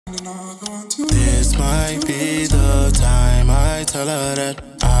This might be the time I tell her that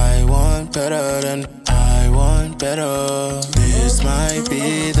I want better than I want better. This might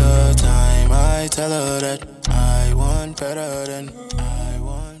be the time I tell her that I want better than I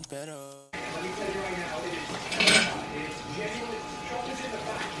want better.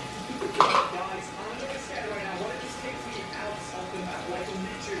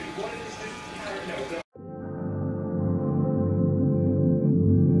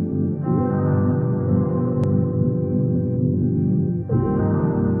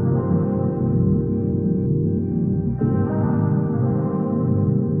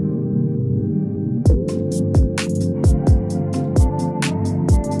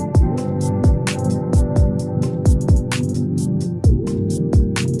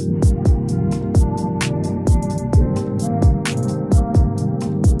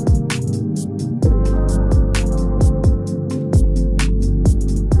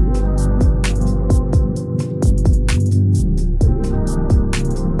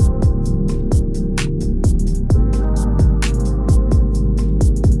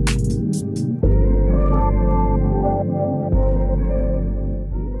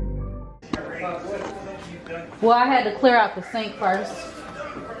 Well, I had to clear out the sink first.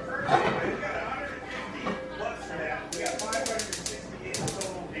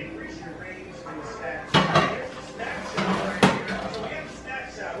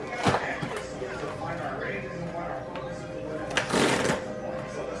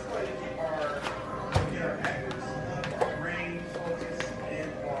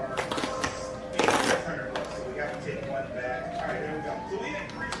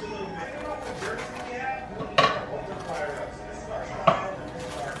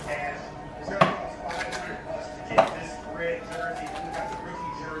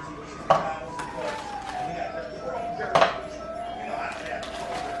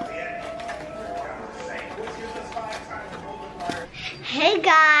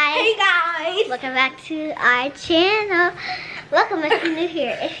 Welcome back to our channel. Welcome if you're new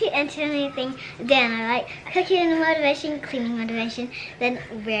here. If you enter anything then I like cooking motivation, cleaning motivation, then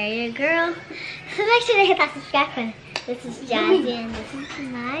we're your girl. So make sure to hit that subscribe button. This is Jazzii and this is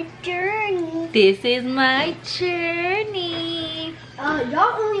my journey. This is my journey.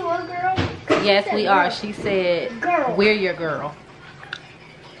 Y'all only one girl? Yes, we are. She said girl. We're your girl.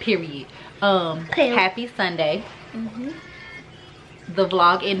 Period. Happy Sunday. The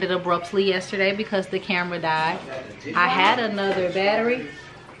vlog ended abruptly yesterday because the camera died. I had another battery.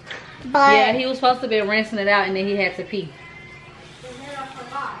 But yeah, he was supposed to be rinsing it out and then he had to pee.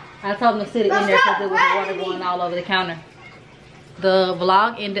 I told him to sit it in there because there was water going all over the counter. The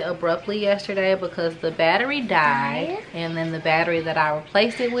vlog ended abruptly yesterday because the battery died and then the battery that I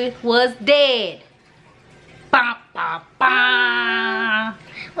replaced it with was dead. Ba, ba, ba.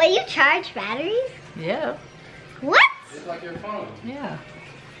 Wait, you charge batteries? Yeah. What? It's like your phone. Yeah.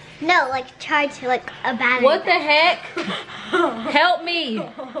 No, like charge like a battery. What the heck? Help me.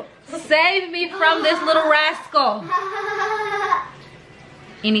 Save me from this little rascal.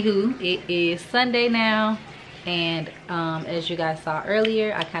 Anywho, it is Sunday now. And as you guys saw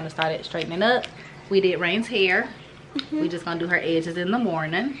earlier, I kind of started straightening up. We did Rayne's hair. We just gonna do her edges in the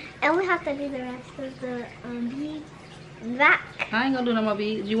morning. And we have to do the rest of the beads back. I ain't gonna do no more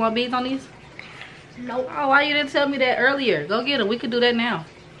beads. You want beads on these? Nope. Oh, why you didn't tell me that earlier? Go get them. We could do that now.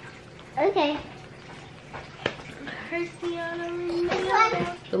 Okay. This one?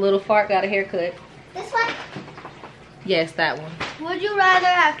 The little fart got a haircut. This one? Yes, that one. Would you rather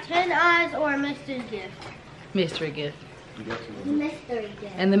have 10 eyes or a mystery gift? Mystery gift. Mystery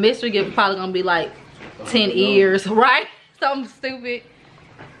gift. And the mystery gift is probably gonna be like 10 ears, right? Something stupid.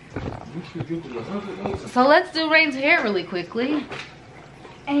 So let's do Rayne's hair really quickly.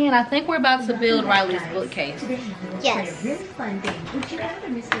 And I think we're about to build Riley's bookcase. Yes. Oh,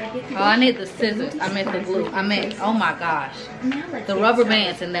 I need the scissors. I meant the glue. I meant, oh my gosh. The rubber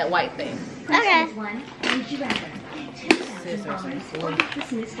bands and that white thing. Okay. Scissors and glue. $10,000 or a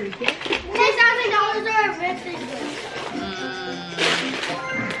mystery gift?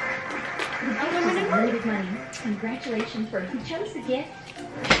 Congratulations for who chose the gift.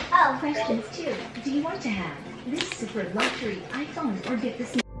 Oh, Questions too. Do you want to have this super luxury iPhone or get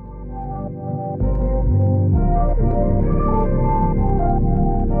this?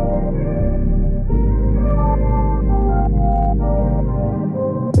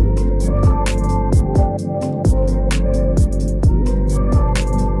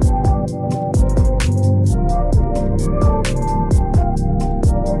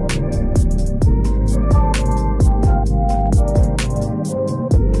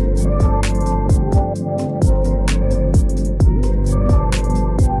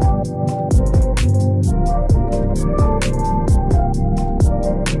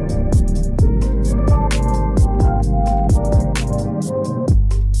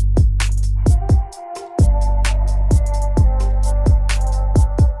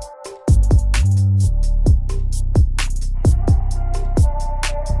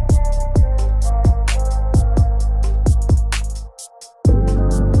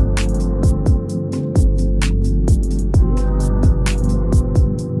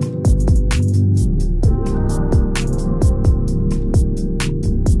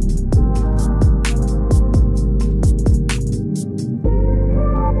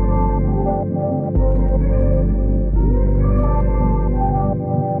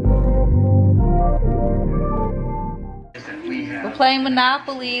 playing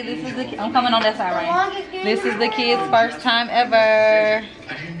Monopoly. This is the, I'm coming on that side, right? This is the kids' first time ever.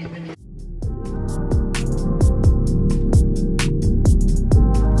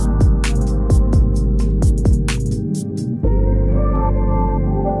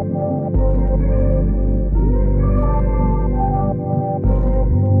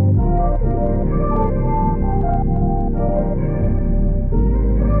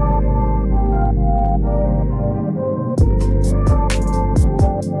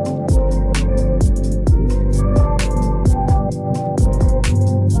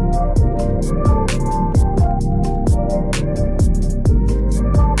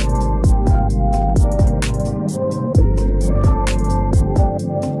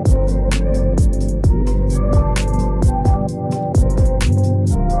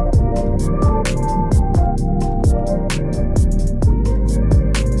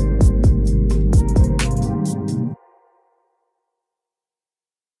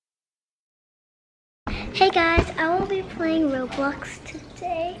 Hey guys, I will be playing Roblox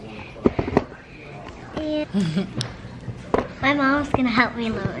today. And my mom's gonna help me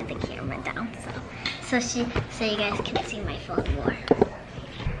lower the camera down so you guys can see my phone more.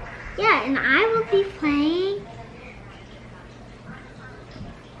 Yeah, and I will be playing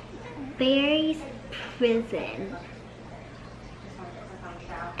Barry's Prison.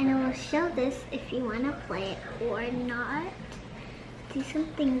 And I will show this if you wanna play it or not. Do some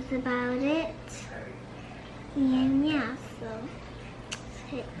things about it. And yeah, so let's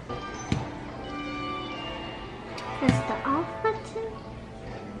hit press the off button.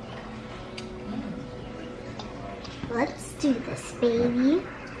 Let's do this, baby.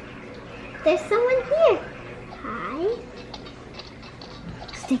 There's someone here. Hi.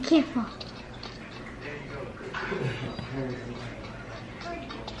 Stay careful.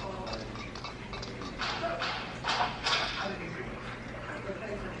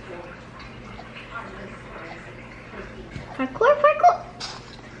 Parkour.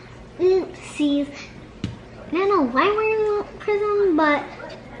 See, I don't know why we're in prison, but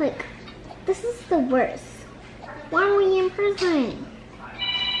like, this is the worst. Why are we in prison?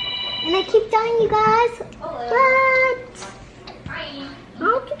 And I keep telling you guys, but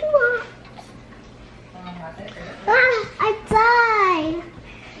how to do it? I died.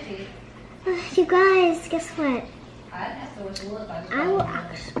 You guys, guess what? I will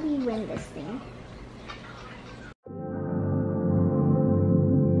actually win this thing.